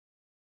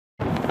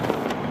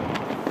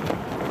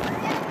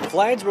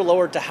Flags were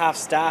lowered to half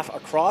staff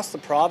across the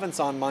province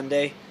on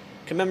Monday,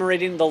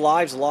 commemorating the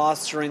lives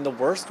lost during the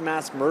worst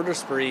mass murder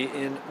spree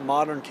in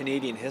modern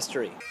Canadian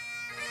history.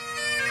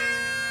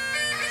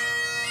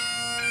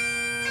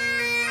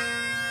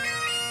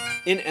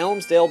 In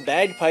Elmsdale,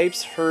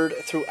 bagpipes heard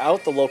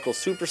throughout the local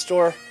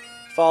superstore,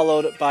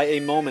 followed by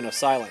a moment of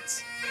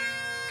silence.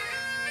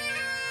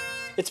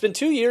 It's been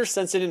 2 years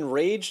since an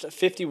enraged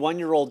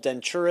 51-year-old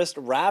denturist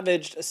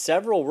ravaged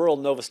several rural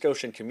Nova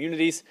Scotian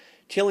communities,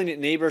 killing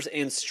neighbors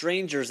and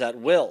strangers at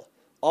will,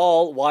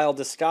 all while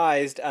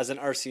disguised as an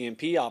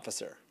RCMP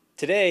officer.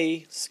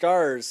 Today,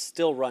 scars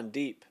still run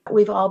deep.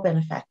 We've all been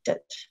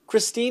affected.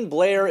 Christine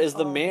Blair is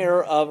the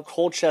mayor of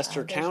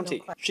Colchester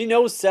County. She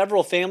knows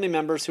several family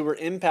members who were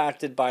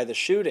impacted by the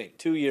shooting.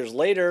 2 years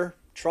later,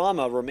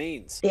 trauma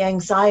remains. The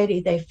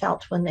anxiety they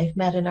felt when they've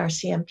met an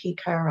RCMP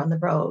car on the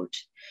road,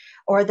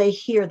 or they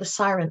hear the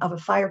siren of a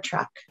fire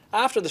truck.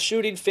 After the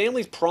shooting,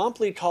 families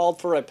promptly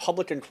called for a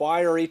public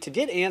inquiry to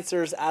get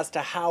answers as to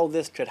how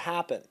this could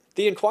happen.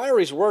 The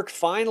inquiry's work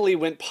finally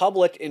went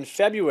public in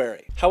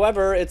February.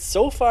 However, it's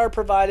so far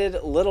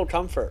provided little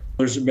comfort.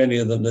 There's many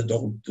of them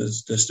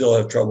that they still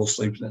have trouble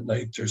sleeping at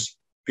night. There's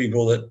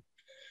people that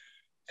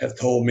have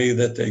told me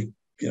that they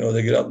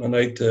get up in the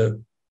night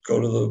to go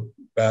to the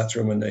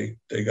bathroom and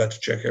they got to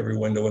check every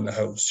window in the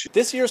house.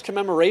 This year's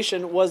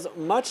commemoration was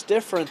much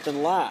different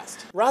than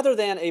last. Rather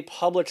than a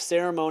public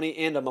ceremony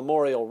and a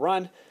memorial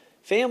run,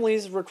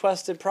 families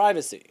requested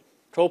privacy,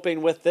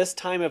 coping with this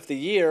time of the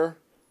year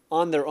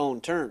on their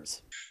own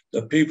terms.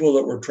 The people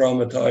that were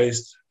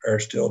traumatized are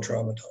still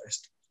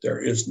traumatized. There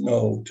is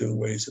no two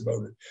ways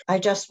about it. I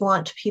just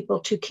want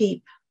people to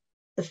keep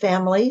the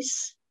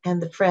families and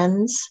the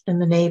friends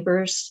and the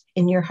neighbors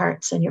in your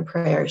hearts and your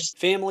prayers.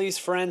 Families,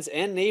 friends,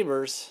 and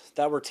neighbors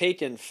that were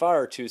taken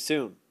far too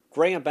soon.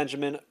 Graeme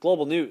Benjamin,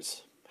 Global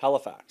News,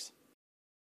 Halifax.